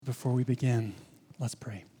before we begin, let's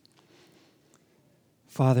pray.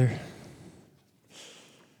 Father,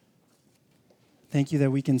 thank you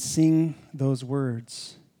that we can sing those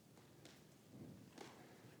words.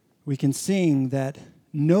 We can sing that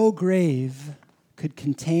no grave could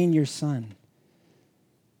contain your Son.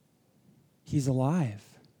 He's alive.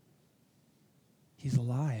 He's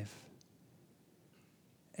alive.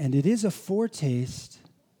 And it is a foretaste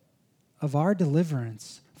of our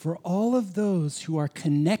deliverance. For all of those who are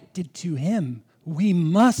connected to him, we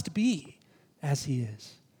must be as he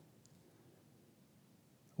is.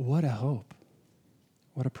 What a hope.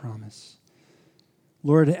 What a promise.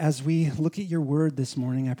 Lord, as we look at your word this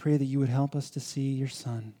morning, I pray that you would help us to see your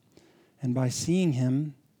Son. And by seeing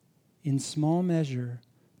him, in small measure,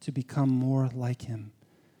 to become more like him.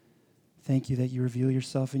 Thank you that you reveal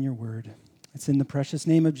yourself in your word. It's in the precious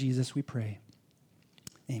name of Jesus we pray.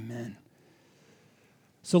 Amen.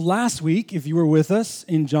 So last week, if you were with us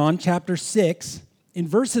in John chapter 6, in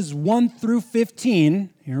verses 1 through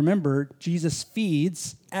 15, you remember Jesus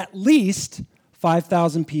feeds at least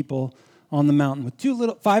 5,000 people on the mountain with two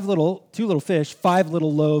little fish, 5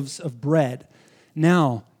 little loaves of bread.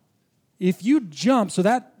 Now, if you jump, so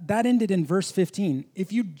that ended in verse 15.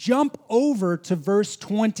 If you jump over to verse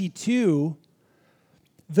 22,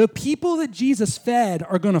 the people that Jesus fed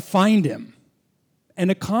are going to find him. And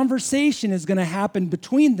a conversation is going to happen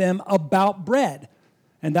between them about bread.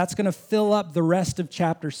 And that's going to fill up the rest of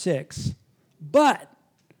chapter 6. But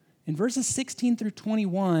in verses 16 through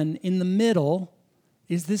 21, in the middle,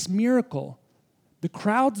 is this miracle. The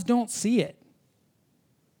crowds don't see it.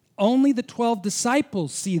 Only the 12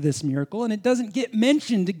 disciples see this miracle, and it doesn't get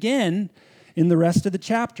mentioned again in the rest of the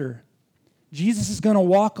chapter. Jesus is going to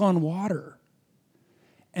walk on water.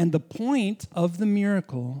 And the point of the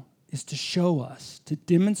miracle is to show us, to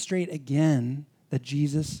demonstrate again that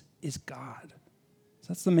Jesus is God. So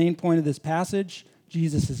that's the main point of this passage.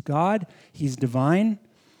 Jesus is God. He's divine.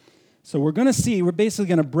 So we're basically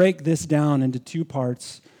going to break this down into 2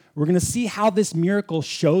 parts. We're going to see how this miracle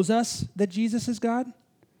shows us that Jesus is God.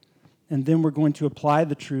 And then we're going to apply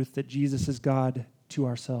the truth that Jesus is God to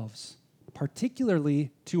ourselves,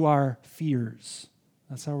 particularly to our fears.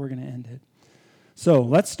 That's how we're going to end it. So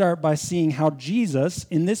let's start by seeing how Jesus,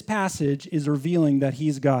 in this passage, is revealing that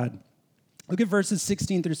he's God. Look at verses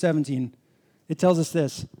 16 through 17. It tells us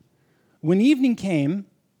this. When evening came,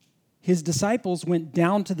 his disciples went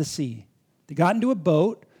down to the sea. They got into a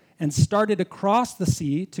boat and started across the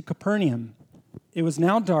sea to Capernaum. It was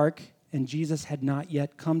now dark, and Jesus had not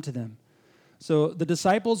yet come to them. So the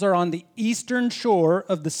disciples are on the eastern shore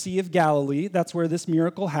of the Sea of Galilee. That's where this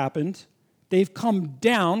miracle happened. They've come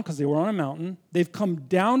down, because they were on a mountain, they've come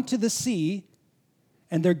down to the sea,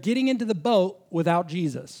 and they're getting into the boat without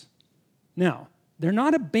Jesus. Now, they're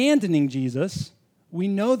not abandoning Jesus. We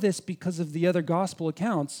know this because of the other gospel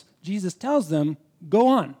accounts. Jesus tells them, go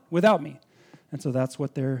on without me. And so that's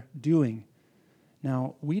what they're doing.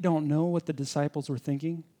 Now, we don't know what the disciples were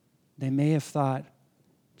thinking. They may have thought,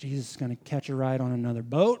 Jesus is going to catch a ride on another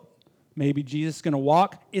boat. Maybe Jesus is going to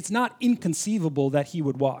walk. It's not inconceivable that he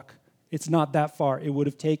would walk. It's not that far. It would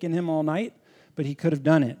have taken him all night, but he could have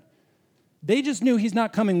done it. They just knew he's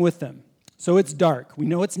not coming with them. So it's dark. We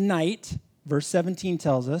know it's night, verse 17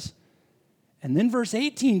 tells us. And then verse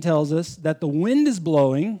 18 tells us that the wind is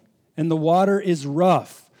blowing and the water is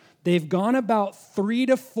rough. They've gone about 3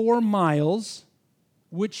 to 4 miles,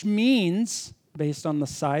 which means, based on the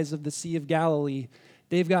size of the Sea of Galilee,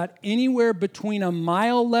 they've got anywhere between a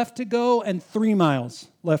mile left to go and 3 miles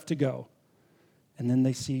left to go. And then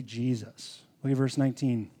they see Jesus. Look at verse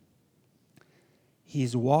 19.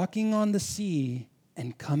 He's walking on the sea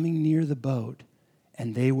and coming near the boat,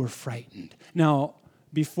 and they were frightened. Now,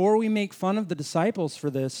 before we make fun of the disciples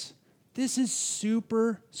for this is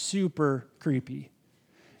super, super creepy.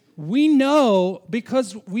 We know,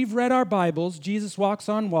 because we've read our Bibles, Jesus walks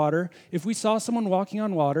on water. If we saw someone walking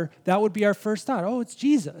on water, that would be our first thought. Oh, it's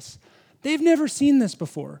Jesus. They've never seen this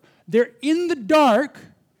before. They're in the dark,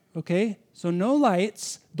 okay? So no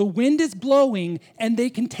lights, the wind is blowing, and they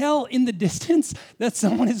can tell in the distance that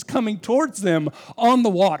someone is coming towards them on the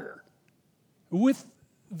water. With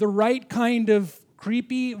the right kind of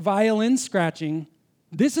creepy violin scratching,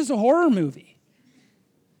 this is a horror movie.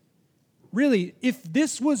 Really, if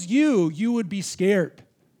this was you, you would be scared.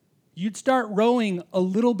 You'd start rowing a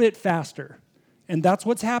little bit faster. And that's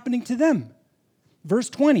what's happening to them. Verse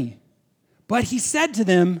 20, but he said to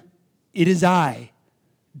them, it is I.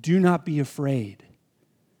 Do not be afraid.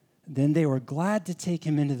 Then they were glad to take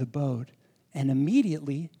him into the boat, and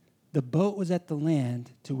immediately the boat was at the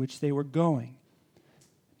land to which they were going.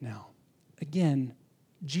 Now, again,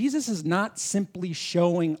 Jesus is not simply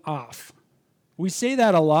showing off. We say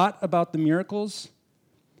that a lot about the miracles,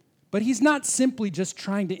 but he's not simply just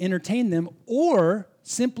trying to entertain them or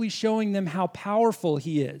simply showing them how powerful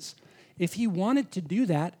he is. If he wanted to do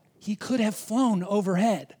that, he could have flown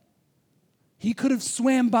overhead. He could have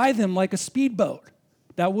swam by them like a speedboat.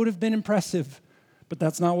 That would have been impressive, but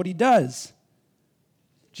that's not what he does.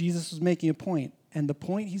 Jesus was making a point, and the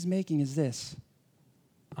point he's making is this: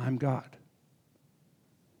 I'm God.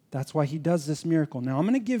 That's why he does this miracle. Now, I'm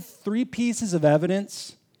going to give 3 pieces of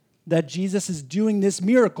evidence that Jesus is doing this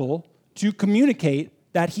miracle to communicate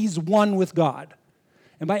that he's one with God.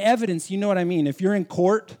 And by evidence, you know what I mean. If you're in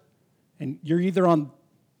court and you're either on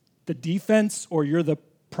the defense or you're the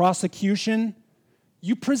prosecution,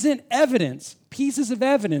 you present evidence, pieces of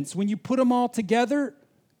evidence. When you put them all together,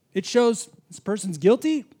 it shows this person's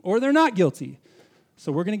guilty or they're not guilty.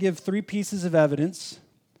 So we're going to give 3 pieces of evidence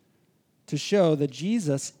to show that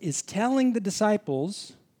Jesus is telling the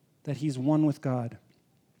disciples that he's one with God.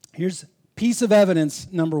 Here's piece of evidence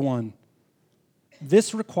number 1.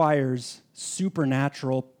 This requires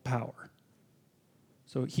supernatural power.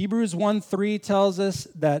 So Hebrews 1:3 tells us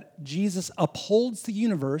that Jesus upholds the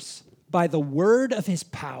universe by the word of his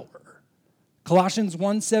power. Colossians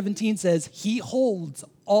 1:17 says he holds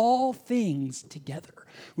all things together,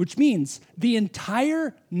 which means the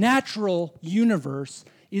entire natural universe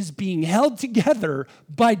is being held together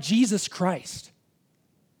by Jesus Christ.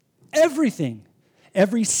 Everything,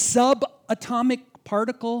 every subatomic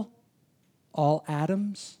particle, all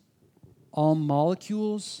atoms, all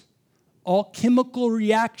molecules, all chemical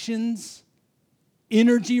reactions,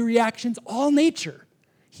 energy reactions, all nature.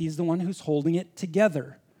 He's the one who's holding it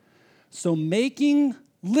together. So making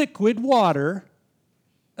liquid water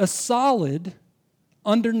a solid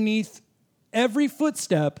underneath every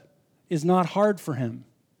footstep is not hard for him.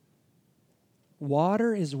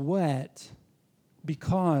 Water is wet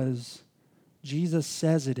because Jesus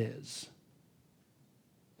says it is.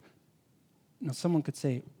 Now, someone could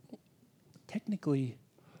say, technically,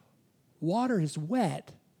 water is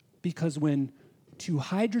wet because when 2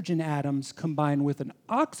 hydrogen atoms combine with an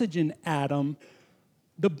oxygen atom,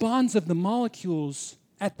 the bonds of the molecules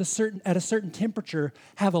at a certain temperature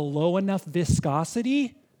have a low enough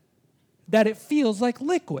viscosity that it feels like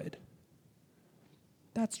liquid.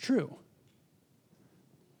 That's true.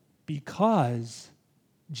 Because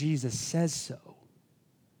Jesus says so.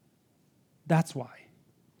 That's why.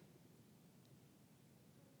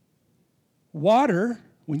 Water,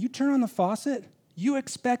 when you turn on the faucet, you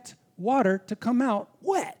expect water to come out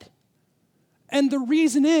wet. And the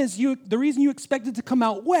reason you expect it to come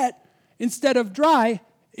out wet instead of dry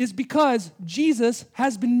is because Jesus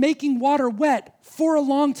has been making water wet for a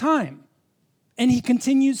long time. And he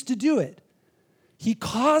continues to do it. He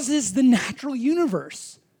causes the natural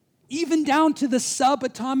universe, even down to the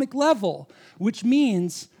subatomic level, which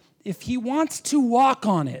means if he wants to walk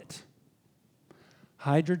on it,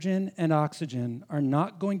 hydrogen and oxygen are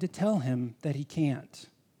not going to tell him that he can't.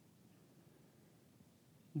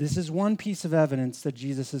 This is one piece of evidence that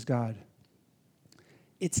Jesus is God.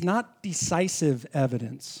 It's not decisive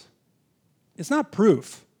evidence. It's not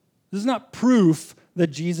proof. This is not proof that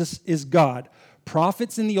Jesus is God.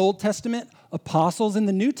 Prophets in the Old Testament, apostles in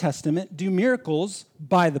the New Testament do miracles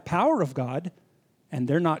by the power of God, and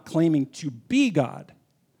they're not claiming to be God.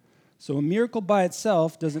 So a miracle by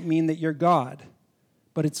itself doesn't mean that you're God,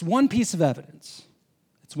 but it's one piece of evidence.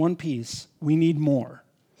 It's one piece. We need more.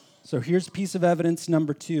 So here's piece of evidence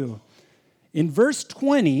number 2. In verse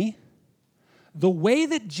 20, the way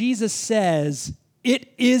that Jesus says,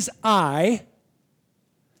 "It is I,"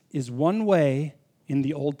 is one way in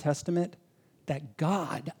the Old Testament that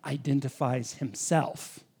God identifies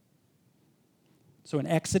himself. So in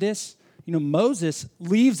Exodus, Moses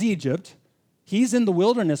leaves Egypt. He's in the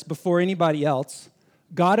wilderness before anybody else.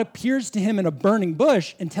 God appears to him in a burning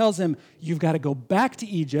bush and tells him, you've got to go back to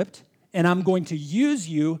Egypt, and I'm going to use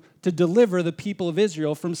you to deliver the people of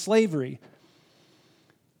Israel from slavery.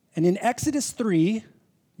 And in Exodus 3,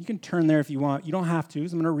 you can turn there if you want. You don't have to,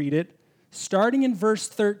 so I'm going to read it. Starting in verse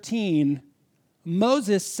 13,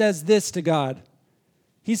 Moses says this to God.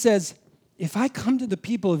 He says, if I come to the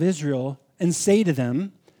people of Israel and say to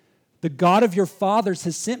them, the God of your fathers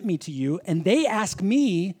has sent me to you, and they ask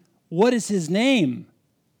me, what is his name?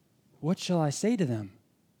 What shall I say to them?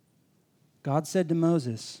 God said to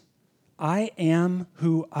Moses, I am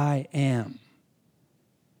who I am.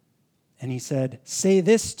 And he said, say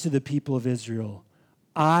this to the people of Israel,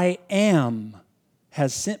 I am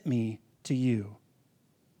has sent me to you.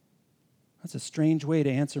 That's a strange way to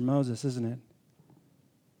answer Moses, isn't it?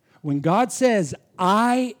 When God says,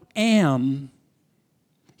 I am,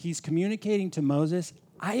 he's communicating to Moses,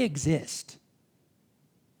 I exist.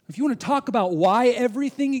 If you want to talk about why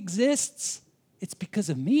everything exists, it's because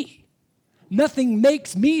of me. Nothing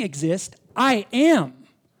makes me exist. I am.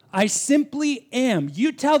 I simply am.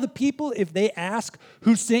 You tell the people if they ask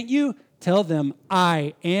who sent you, tell them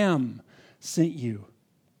I am sent you.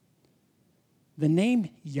 The name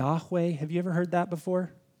Yahweh, have you ever heard that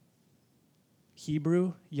before?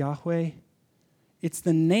 Hebrew, Yahweh. It's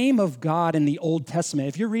the name of God in the Old Testament.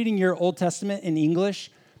 If you're reading your Old Testament in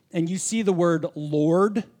English and you see the word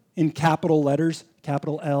Lord in capital letters,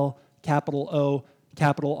 capital L, capital O,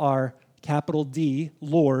 capital R, capital D,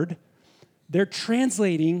 Lord, they're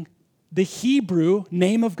translating the Hebrew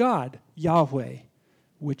name of God, Yahweh,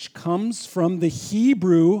 which comes from the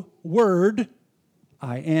Hebrew word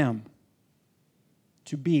I am.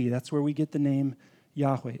 To be, that's where we get the name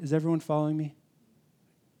Yahweh. Is everyone following me?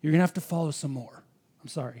 You're going to have to follow some more. I'm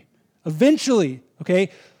sorry. Eventually, okay,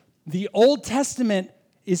 the Old Testament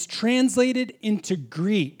is translated into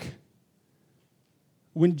Greek.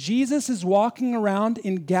 When Jesus is walking around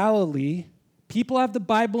in Galilee, people have the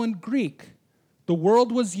Bible in Greek. The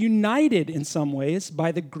world was united in some ways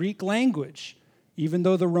by the Greek language, even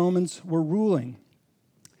though the Romans were ruling.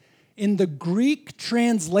 In the Greek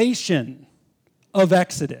translation of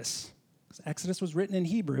Exodus, because Exodus was written in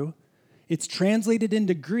Hebrew, it's translated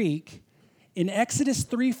into Greek. In Exodus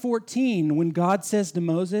 3:14, when God says to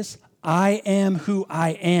Moses, I am who I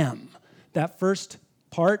am, that first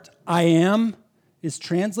part, I am, is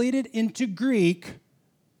translated into Greek.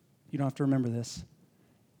 You don't have to remember this.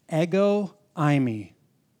 Ego eimi.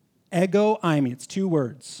 Ego eimi. It's two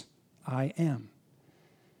words. I am.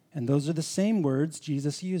 And those are the same words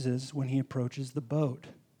Jesus uses when he approaches the boat.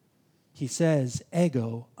 He says,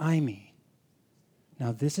 Ego eimi.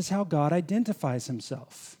 Now, this is how God identifies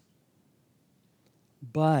himself.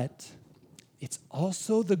 But it's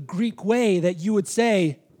also the Greek way that you would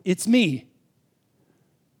say, it's me.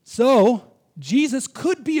 So, Jesus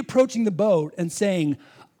could be approaching the boat and saying,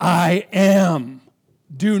 I am.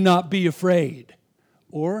 Do not be afraid.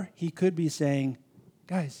 Or he could be saying,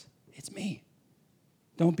 guys, it's me.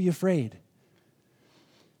 Don't be afraid.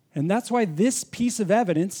 And that's why this piece of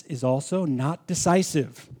evidence is also not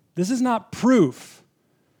decisive. This is not proof.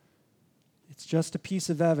 It's just a piece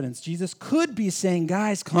of evidence. Jesus could be saying,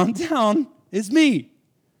 guys, calm down. It's me.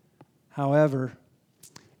 However,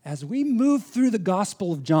 as we move through the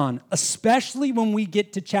Gospel of John, especially when we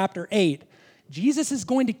get to chapter 8, Jesus is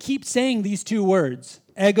going to keep saying these two words,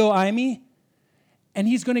 ego eimi, and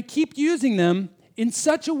he's going to keep using them in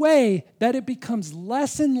such a way that it becomes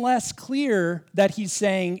less and less clear that he's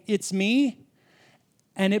saying, it's me,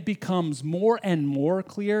 and it becomes more and more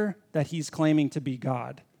clear that he's claiming to be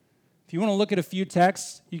God. If you want to look at a few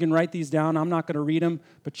texts, you can write these down. I'm not going to read them,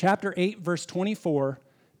 but chapter 8, verse 24,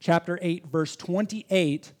 chapter 8, verse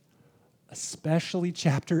 28, especially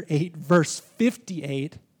chapter 8, verse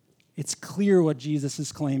 58, it's clear what Jesus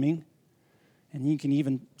is claiming. And you can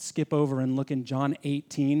even skip over and look in John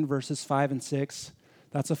 18, verses 5 and 6.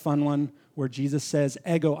 That's a fun one where Jesus says,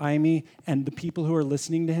 ego eimi, and the people who are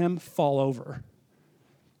listening to him fall over.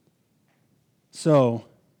 So,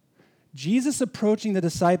 Jesus approaching the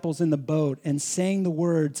disciples in the boat and saying the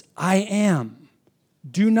words, I am,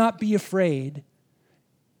 do not be afraid,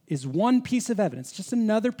 is one piece of evidence, just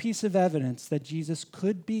another piece of evidence that Jesus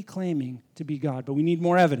could be claiming to be God, but we need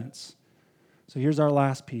more evidence. So here's our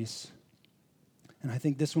last piece. And I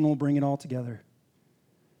think this one will bring it all together.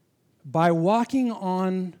 By walking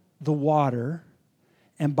on the water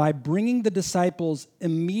and by bringing the disciples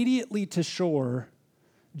immediately to shore,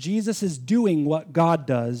 Jesus is doing what God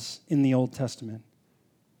does in the Old Testament.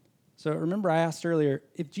 So remember I asked earlier,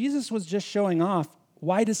 if Jesus was just showing off,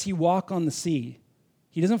 why does he walk on the sea?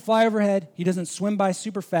 He doesn't fly overhead. He doesn't swim by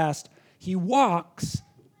super fast. He walks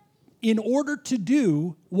in order to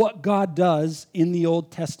do what God does in the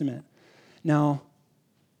Old Testament. Now,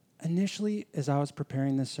 initially, as I was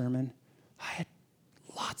preparing this sermon, I had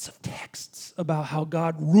lots of texts about how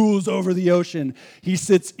God rules over the ocean. He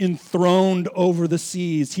sits enthroned over the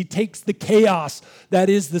seas. He takes the chaos that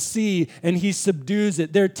is the sea and he subdues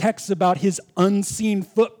it. There are texts about his unseen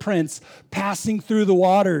footprints passing through the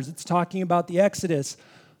waters. It's talking about the Exodus.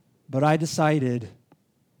 But I decided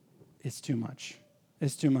it's too much.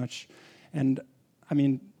 It's too much. And I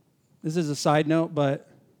mean, this is a side note, but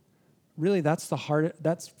really that's the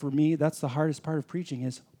hardest part of preaching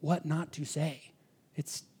is what not to say.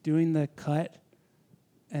 It's doing the cut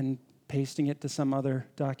and pasting it to some other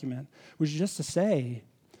document, which is just to say,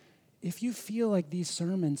 if you feel like these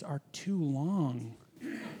sermons are too long,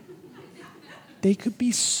 they could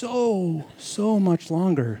be so much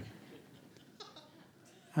longer.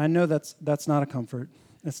 I know that's not a comfort.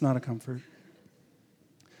 It's not a comfort.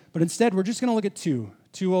 But instead, we're just going to look at two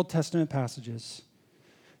Old Testament passages.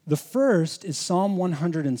 The first is Psalm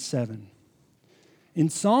 107. In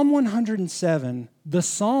Psalm 107, the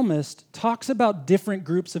psalmist talks about different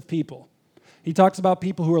groups of people. He talks about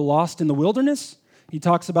people who are lost in the wilderness. He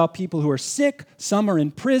talks about people who are sick. Some are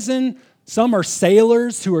in prison. Some are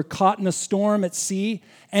sailors who are caught in a storm at sea.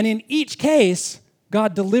 And in each case,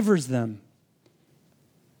 God delivers them.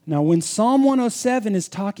 Now, when Psalm 107 is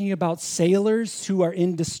talking about sailors who are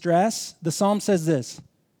in distress, the psalm says this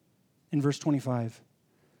in verse 25.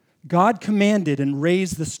 God commanded and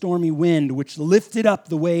raised the stormy wind, which lifted up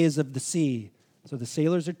the waves of the sea. So the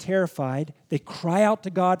sailors are terrified. They cry out to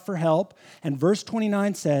God for help. And verse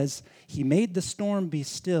 29 says, He made the storm be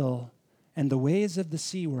still, and the waves of the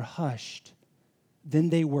sea were hushed. Then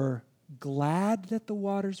they were glad that the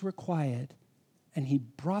waters were quiet, and He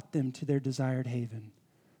brought them to their desired haven.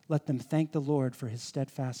 Let them thank the Lord for His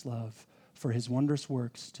steadfast love, for His wondrous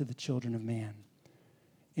works to the children of man.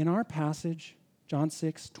 In our passage, John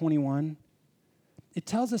 6:21, it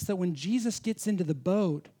tells us that when Jesus gets into the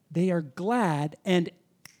boat, they are glad, and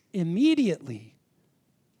immediately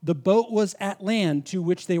the boat was at land to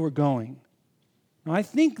which they were going. Now, I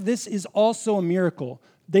think this is also a miracle.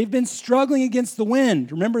 They've been struggling against the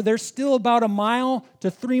wind. Remember, they're still about 1 mile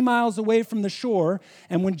to 3 miles away from the shore,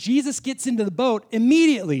 and when Jesus gets into the boat,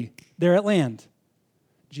 immediately they're at land.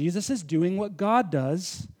 Jesus is doing what God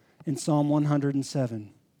does in Psalm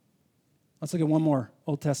 107. Let's look at one more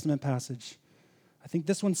Old Testament passage. I think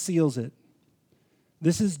this one seals it.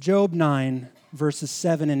 This is Job 9, verses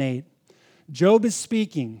 7 and 8. Job is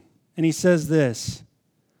speaking, and he says this,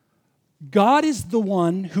 God is the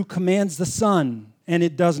one who commands the sun, and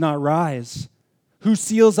it does not rise, who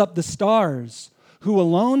seals up the stars, who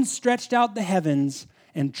alone stretched out the heavens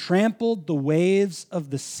and trampled the waves of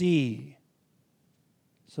the sea.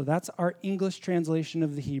 So that's our English translation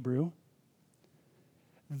of the Hebrew.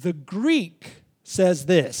 The Greek says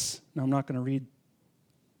this. Now, I'm not going to read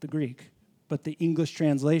the Greek, but the English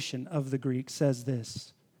translation of the Greek says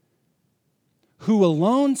this. Who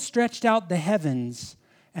alone stretched out the heavens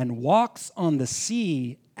and walks on the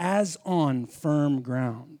sea as on firm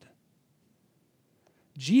ground.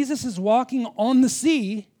 Jesus is walking on the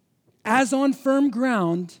sea as on firm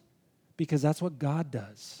ground because that's what God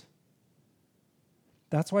does.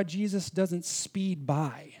 That's why Jesus doesn't speed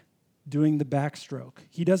by doing the backstroke.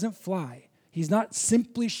 He doesn't fly. He's not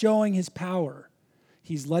simply showing His power.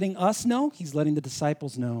 He's letting us know, He's letting the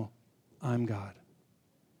disciples know, I'm God.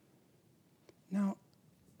 Now,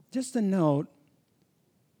 just a note,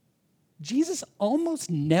 Jesus almost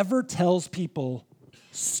never tells people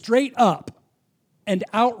straight up and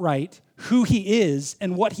outright who He is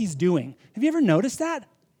and what He's doing. Have you ever noticed that?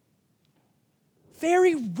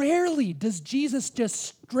 Very rarely does Jesus just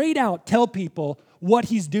straight out tell people what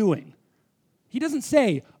He's doing. He doesn't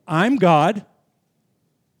say, I'm God,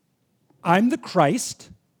 I'm the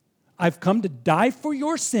Christ, I've come to die for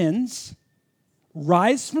your sins,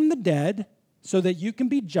 rise from the dead so that you can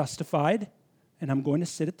be justified, and I'm going to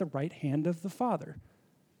sit at the right hand of the Father.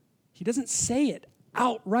 He doesn't say it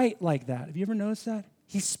outright like that. Have you ever noticed that?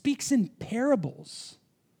 He speaks in parables.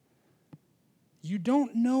 You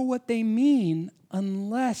don't know what they mean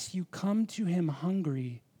unless you come to Him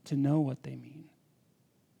hungry to know what they mean.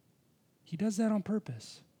 He does that on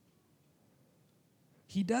purpose.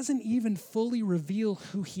 He doesn't even fully reveal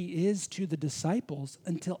who He is to the disciples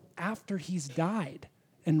until after He's died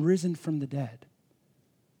and risen from the dead.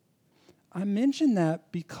 I mention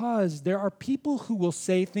that because there are people who will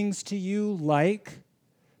say things to you like,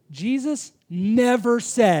 Jesus never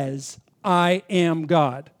says, I am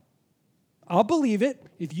God. I'll believe it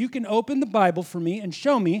if you can open the Bible for me and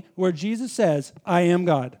show me where Jesus says, I am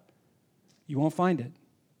God. You won't find it.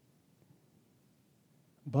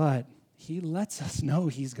 But He lets us know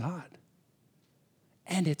He's God.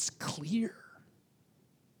 And it's clear.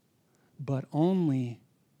 But only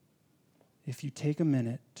if you take a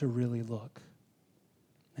minute to really look.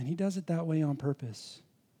 And He does it that way on purpose.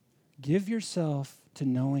 Give yourself to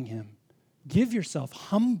knowing Him. Give yourself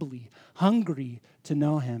humbly, hungry to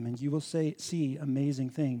know Him, and you will see amazing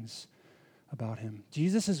things about Him.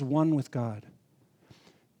 Jesus is one with God.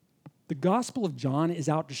 The Gospel of John is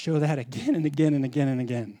out to show that again and again and again and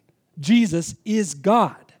again. Jesus is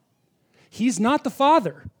God. He's not the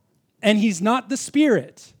Father, and He's not the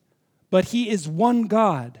Spirit, but He is one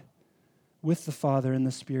God with the Father and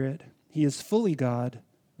the Spirit. He is fully God,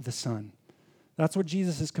 the Son. That's what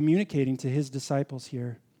Jesus is communicating to His disciples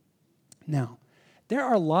here. Now, there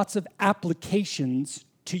are lots of applications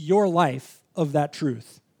to your life of that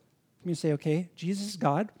truth. You say, okay, Jesus is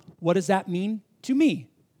God. What does that mean to me?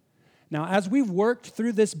 Now, as we've worked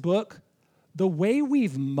through this book, the way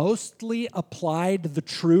we've mostly applied the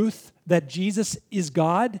truth that Jesus is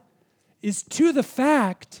God is to the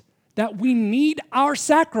fact that we need our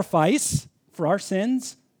sacrifice for our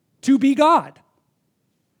sins to be God.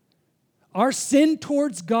 Our sin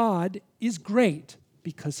towards God is great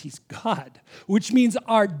because he's God, which means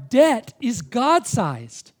our debt is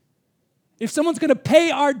God-sized. If someone's going to pay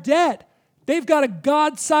our debt, they've got a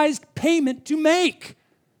God-sized payment to make.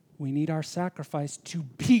 We need our sacrifice to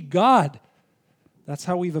be God. That's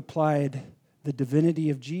how we've applied the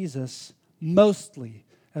divinity of Jesus mostly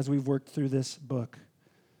as we've worked through this book.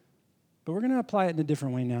 But we're going to apply it in a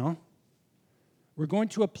different way now. We're going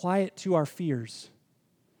to apply it to our fears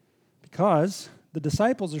because the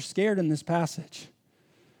disciples are scared in this passage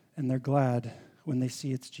and they're glad when they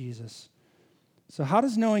see it's Jesus. So how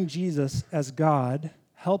does knowing Jesus as God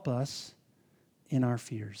help us in our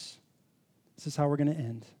fears? This is how we're going to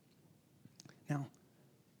end. Now,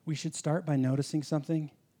 we should start by noticing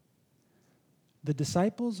something. The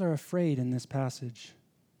disciples are afraid in this passage.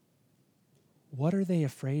 What are they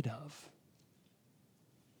afraid of?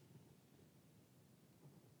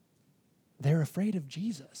 They're afraid of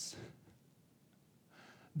Jesus.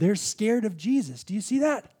 They're scared of Jesus. Do you see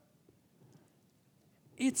that?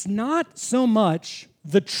 It's not so much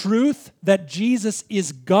the truth that Jesus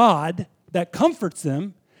is God that comforts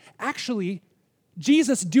them. Actually,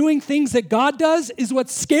 Jesus doing things that God does is what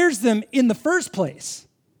scares them in the first place.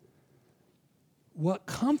 What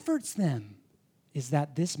comforts them is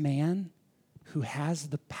that this man who has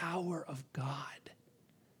the power of God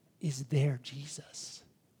is their Jesus.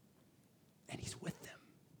 And he's with them.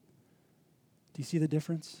 Do you see the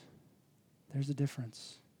difference? There's a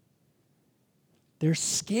difference. They're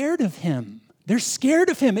scared of him. They're scared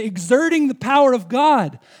of him exerting the power of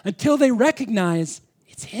God until they recognize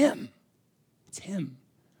it's him. It's him.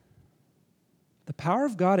 The power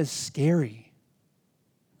of God is scary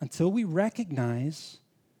until we recognize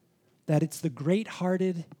that it's the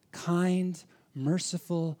great-hearted, kind,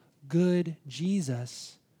 merciful, good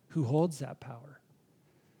Jesus who holds that power.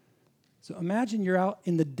 So imagine you're out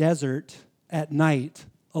in the desert at night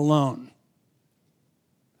alone.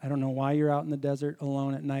 I don't know why you're out in the desert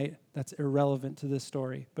alone at night. That's irrelevant to this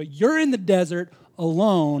story. But you're in the desert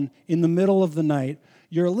alone in the middle of the night.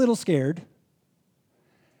 You're a little scared.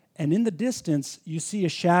 And in the distance, you see a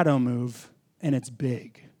shadow move, and it's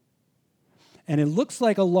big. And it looks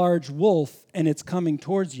like a large wolf, and it's coming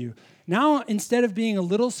towards you. Now, instead of being a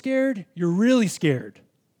little scared, you're really scared.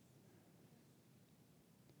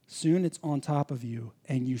 Soon it's on top of you,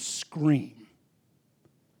 and you scream.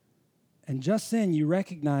 And just then, you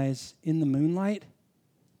recognize in the moonlight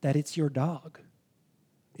that it's your dog.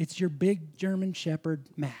 It's your big German Shepherd,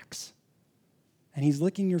 Max. And he's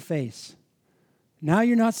licking your face. Now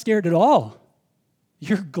you're not scared at all.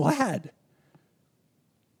 You're glad.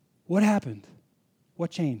 What happened?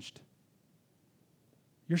 What changed?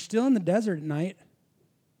 You're still in the desert at night.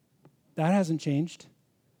 That hasn't changed.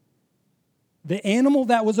 The animal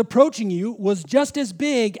that was approaching you was just as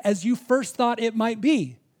big as you first thought it might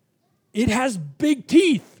be. It has big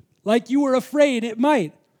teeth, like you were afraid it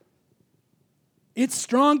might. It's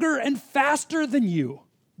stronger and faster than you,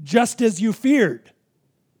 just as you feared.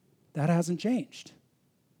 That hasn't changed.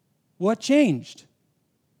 What changed?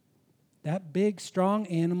 That big, strong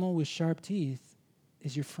animal with sharp teeth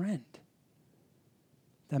is your friend.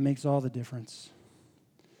 That makes all the difference.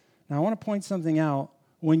 Now, I want to point something out.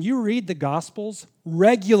 When you read the Gospels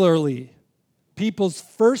regularly, people's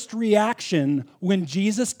first reaction when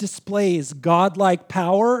Jesus displays godlike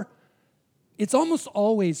power, it's almost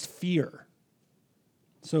always fear.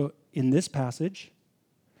 So in this passage,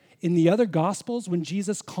 in the other Gospels, when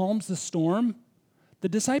Jesus calms the storm, the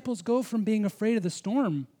disciples go from being afraid of the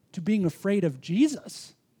storm to being afraid of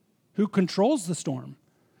Jesus, who controls the storm.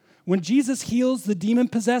 When Jesus heals the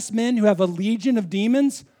demon-possessed men who have a legion of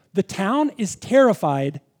demons, the town is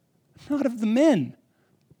terrified, not of the men,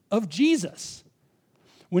 of Jesus.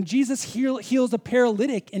 When Jesus heals a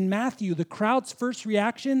paralytic in Matthew, the crowd's first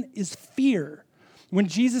reaction is fear. When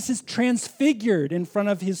Jesus is transfigured in front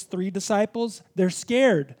of his 3 disciples, they're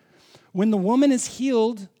scared. When the woman is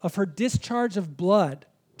healed of her discharge of blood,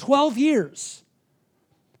 12 years,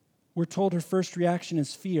 we're told her first reaction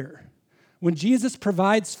is fear. When Jesus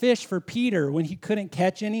provides fish for Peter when he couldn't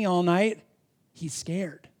catch any all night, he's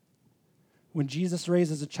scared. When Jesus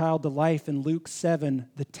raises a child to life in Luke 7,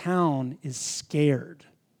 the town is scared.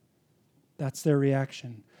 That's their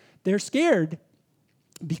reaction. They're scared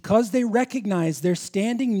because they recognize they're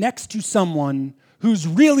standing next to someone who's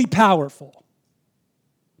really powerful.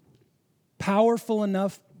 powerful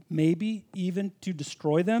enough, maybe even to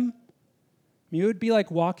destroy them. I mean, it would be like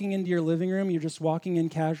walking into your living room. You're just walking in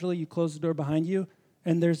casually. You close the door behind you,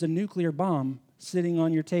 and there's a nuclear bomb sitting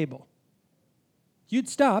on your table. You'd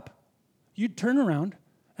stop, you'd turn around,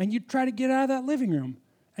 and you'd try to get out of that living room,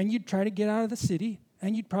 and you'd try to get out of the city,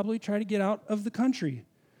 and you'd probably try to get out of the country.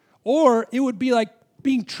 Or it would be like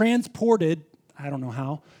being transported, I don't know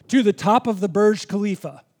how, to the top of the Burj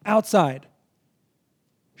Khalifa, outside.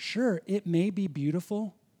 Sure, it may be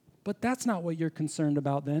beautiful, but that's not what you're concerned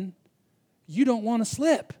about then. You don't want to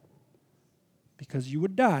slip because you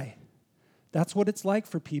would die. That's what it's like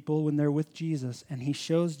for people when they're with Jesus, and he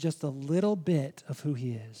shows just a little bit of who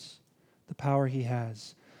he is, the power he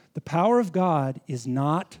has. The power of God is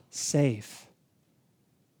not safe.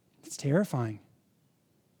 It's terrifying.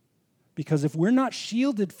 Because if we're not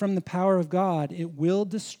shielded from the power of God, it will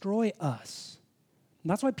destroy us. And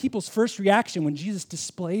that's why people's first reaction when Jesus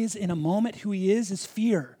displays in a moment who he is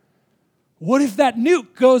fear. What if that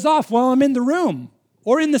nuke goes off while I'm in the room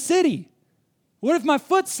or in the city? What if my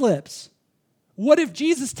foot slips? What if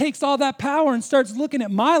Jesus takes all that power and starts looking at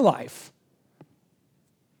my life?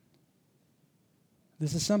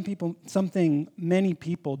 This is something many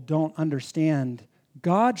people don't understand.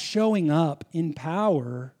 God showing up in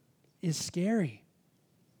power is scary.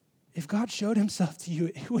 If God showed himself to you,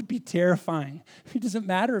 it would be terrifying. It doesn't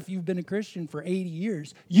matter if you've been a Christian for 80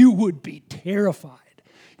 years. You would be terrified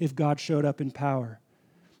if God showed up in power.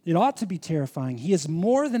 It ought to be terrifying. He is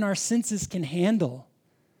more than our senses can handle.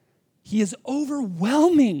 He is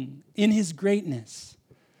overwhelming in his greatness.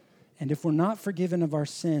 And if we're not forgiven of our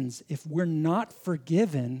sins, if we're not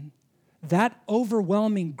forgiven, that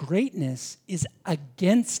overwhelming greatness is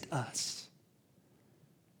against us.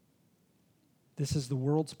 This is the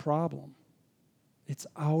world's problem. It's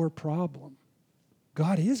our problem.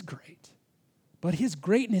 God is great, but his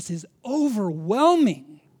greatness is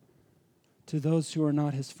overwhelming to those who are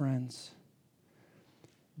not his friends.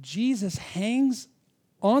 Jesus hangs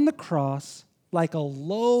on the cross like a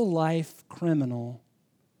low-life criminal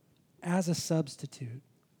as a substitute.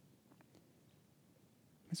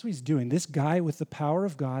 That's what he's doing. This guy with the power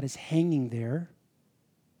of God is hanging there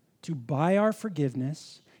to buy our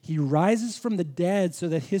forgiveness. He rises from the dead so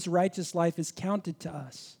that his righteous life is counted to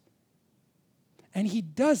us. And he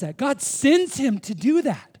does that. God sends him to do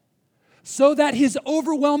that so that his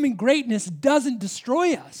overwhelming greatness doesn't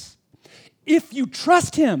destroy us. If you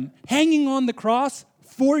trust him hanging on the cross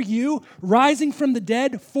for you, rising from the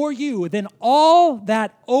dead for you, then all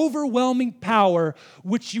that overwhelming power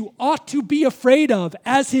which you ought to be afraid of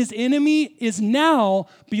as his enemy is now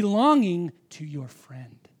belonging to your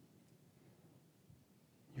friend,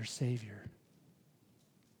 your Savior.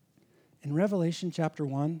 In Revelation chapter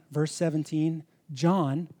 1, verse 17,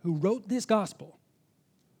 John, who wrote this gospel,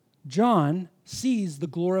 John sees the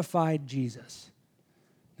glorified Jesus.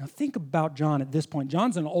 Now think about John at this point.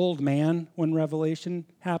 John's an old man when Revelation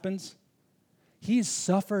happens. He's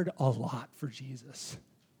suffered a lot for Jesus.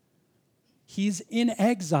 He's in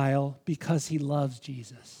exile because he loves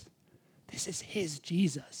Jesus. This is his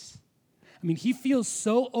Jesus. I mean, he feels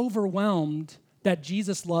so overwhelmed that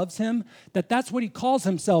Jesus loves him that that's what he calls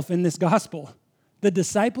himself in this gospel. The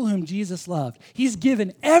disciple whom Jesus loved. He's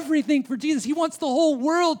given everything for Jesus. He wants the whole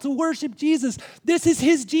world to worship Jesus. This is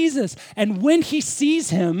his Jesus. And when he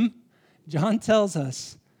sees him, John tells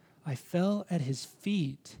us, I fell at his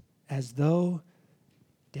feet as though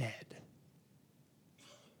dead.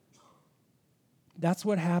 That's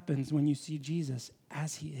what happens when you see Jesus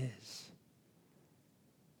as he is.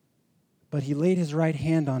 But he laid his right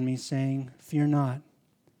hand on me, saying, Fear not.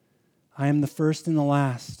 I am the first and the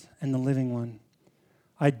last and the living one.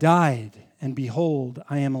 I died, and behold,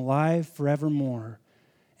 I am alive forevermore,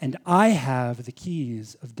 and I have the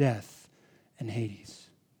keys of death and Hades.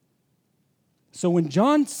 So when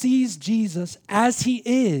John sees Jesus as he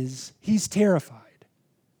is, he's terrified.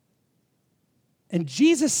 And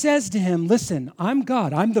Jesus says to him, listen, I'm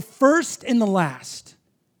God. I'm the first and the last.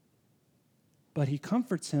 But he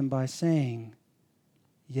comforts him by saying,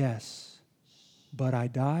 yes, but I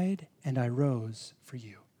died and I rose for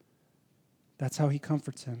you. That's how he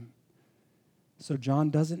comforts him. So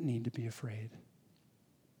John doesn't need to be afraid.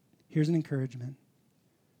 Here's an encouragement.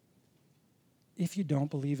 If you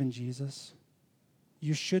don't believe in Jesus,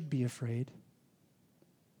 you should be afraid.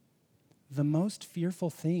 The most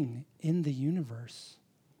fearful thing in the universe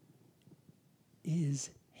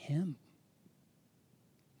is him.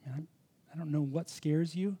 I don't know what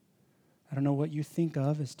scares you. I don't know what you think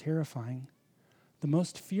of as terrifying. The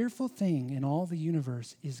most fearful thing in all the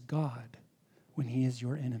universe is God when he is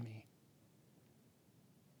your enemy.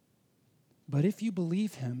 But if you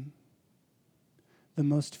believe him, the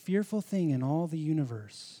most fearful thing in all the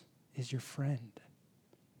universe is your friend,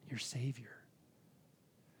 your Savior.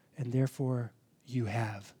 And therefore, you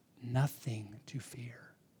have nothing to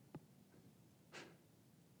fear.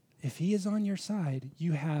 If he is on your side,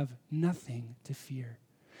 you have nothing to fear.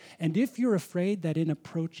 And if you're afraid that in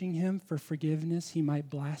approaching him for forgiveness, he might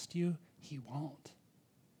blast you, he won't.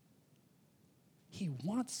 He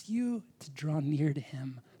wants you to draw near to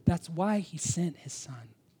him. That's why he sent his son.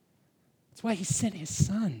 That's why he sent his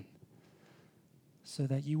son, so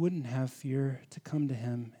that you wouldn't have fear to come to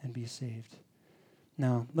him and be saved.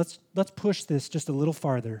 Now, let's push this just a little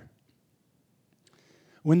farther.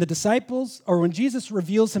 When Jesus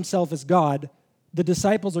reveals himself as God, the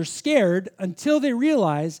disciples are scared until they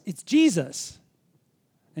realize it's Jesus,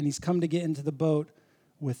 and he's come to get into the boat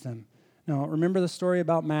with them. Now, remember the story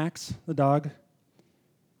about Max, the dog?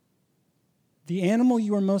 The animal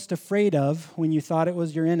you were most afraid of when you thought it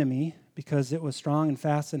was your enemy because it was strong and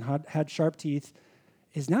fast and had sharp teeth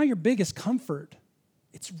is now your biggest comfort.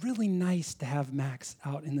 It's really nice to have Max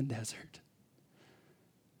out in the desert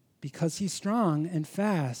because he's strong and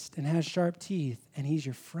fast and has sharp teeth, and he's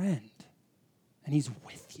your friend, and he's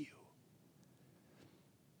with you.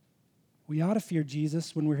 We ought to fear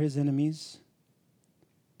Jesus when we're his enemies,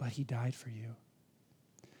 but he died for you.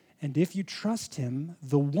 And if you trust him,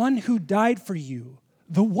 the one who died for you,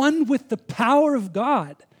 the one with the power of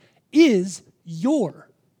God, is your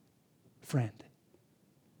friend.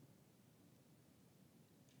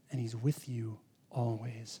 And he's with you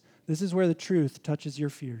always. This is where the truth touches your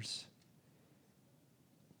fears.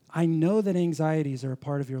 I know that anxieties are a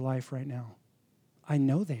part of your life right now. I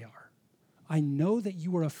know they are. I know that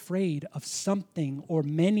you are afraid of something or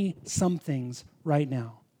many somethings right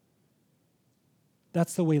now.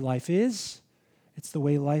 That's the way life is. It's the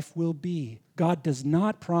way life will be. God does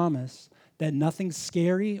not promise that nothing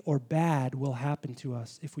scary or bad will happen to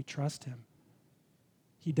us if we trust him.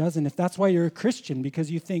 He doesn't. If that's why you're a Christian, because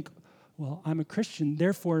you think, well, I'm a Christian,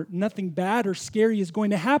 therefore nothing bad or scary is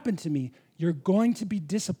going to happen to me, you're going to be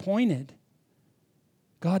disappointed.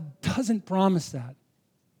 God doesn't promise that.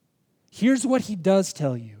 Here's what he does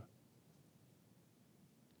tell you.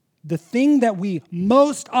 The thing that we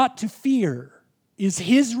most ought to fear is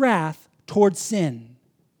his wrath towards sin.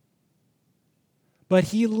 But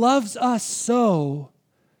he loves us so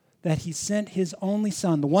that he sent his only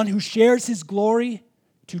son, the one who shares his glory,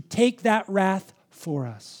 to take that wrath for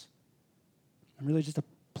us. And really just a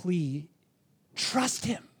plea, trust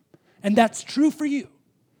him. And that's true for you.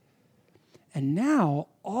 And now,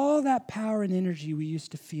 all that power and energy we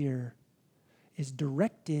used to fear is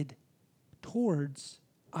directed towards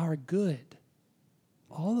our good.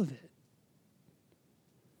 All of it.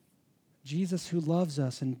 Jesus, who loves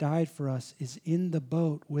us and died for us, is in the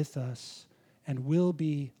boat with us and will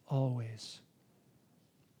be always.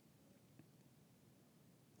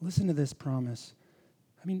 Listen to this promise.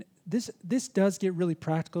 I mean, this does get really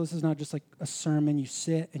practical. This is not just like a sermon. You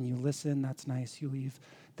sit and you listen. That's nice. You leave.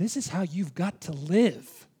 This is how you've got to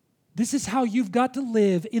live. This is how you've got to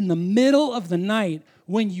live in the middle of the night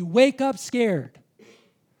when you wake up scared.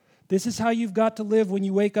 This is how you've got to live when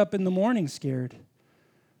you wake up in the morning scared,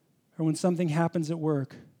 or when something happens at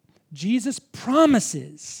work. Jesus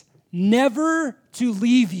promises never to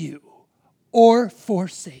leave you or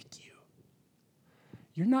forsake you.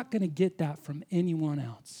 You're not going to get that from anyone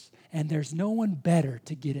else, and there's no one better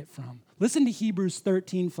to get it from. Listen to Hebrews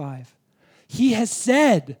 13:5. He has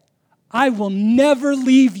said, I will never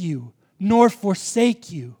leave you nor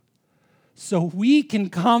forsake you. So we can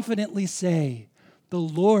confidently say, the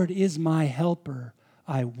Lord is my helper.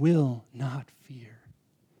 I will not fear.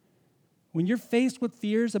 When you're faced with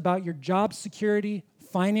fears about your job security,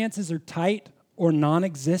 finances are tight or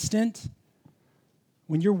non-existent,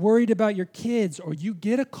 when you're worried about your kids or you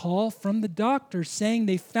get a call from the doctor saying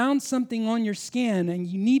they found something on your scan and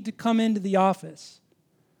you need to come into the office,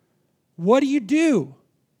 what do?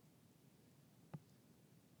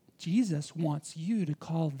 Jesus wants you to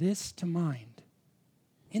call this to mind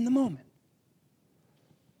in the moment.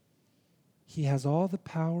 He has all the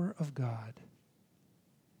power of God.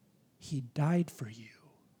 He died for you.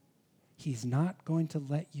 He's not going to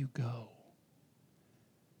let you go.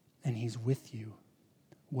 And he's with you.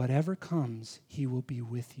 Whatever comes, he will be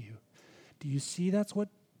with you. Do you see that's what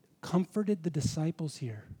comforted the disciples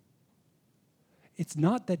here? It's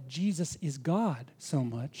not that Jesus is God so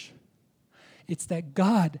much. It's that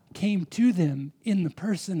God came to them in the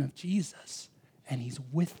person of Jesus, and he's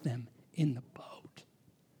with them in the boat.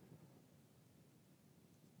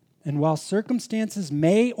 And while circumstances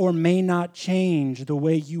may or may not change the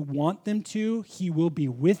way you want them to, he will be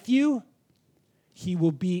with you. He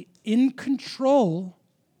will be in control,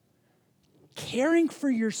 caring for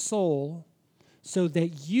your soul so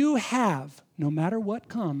that you have, no matter what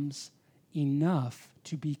comes, enough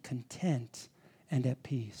to be content and at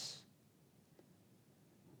peace.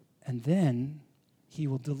 And then he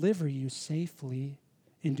will deliver you safely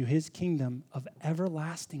into his kingdom of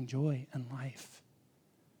everlasting joy and life.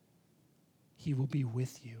 He will be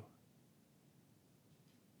with you.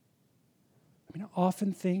 I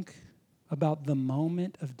often think about the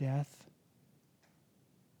moment of death.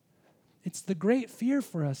 It's the great fear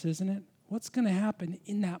for us, isn't it? What's going to happen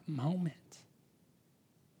in that moment?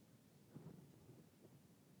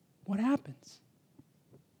 What happens?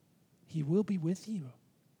 He will be with you.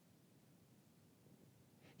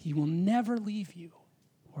 He will never leave you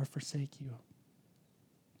or forsake you.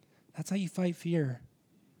 That's how you fight fear.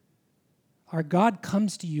 Our God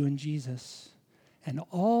comes to you in Jesus, and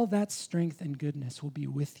all that strength and goodness will be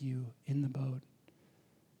with you in the boat.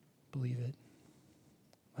 Believe it.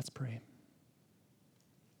 Let's pray.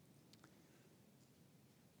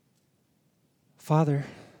 Father,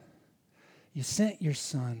 you sent your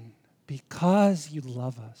Son because you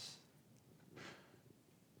love us.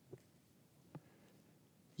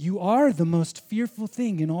 You are the most fearful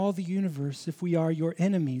thing in all the universe if we are your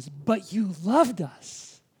enemies, but you loved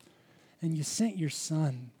us and you sent your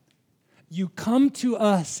Son. You come to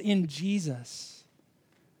us in Jesus.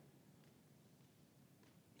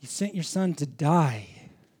 You sent your Son to die.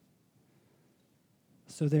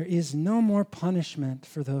 So there is no more punishment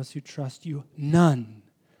for those who trust you. None.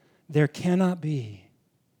 There cannot be.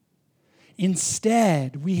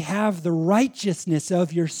 Instead, we have the righteousness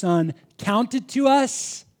of your Son counted to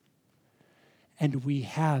us, and we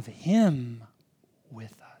have him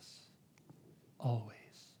with us always.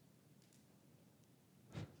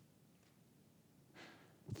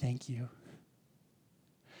 Thank you.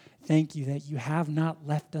 Thank you that you have not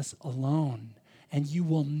left us alone, and you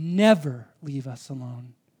will never leave us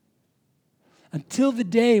alone. Until the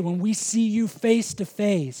day when we see you face to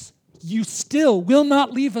face, you still will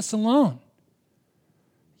not leave us alone.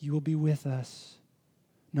 You will be with us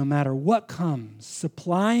no matter what comes,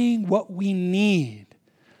 supplying what we need,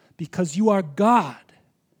 because you are God.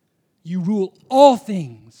 You rule all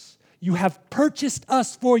things. You have purchased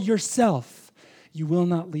us for yourself. You will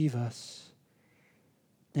not leave us.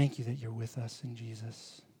 Thank you that you're with us in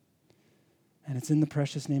Jesus. And it's in the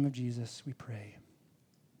precious name of Jesus we pray.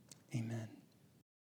 Amen.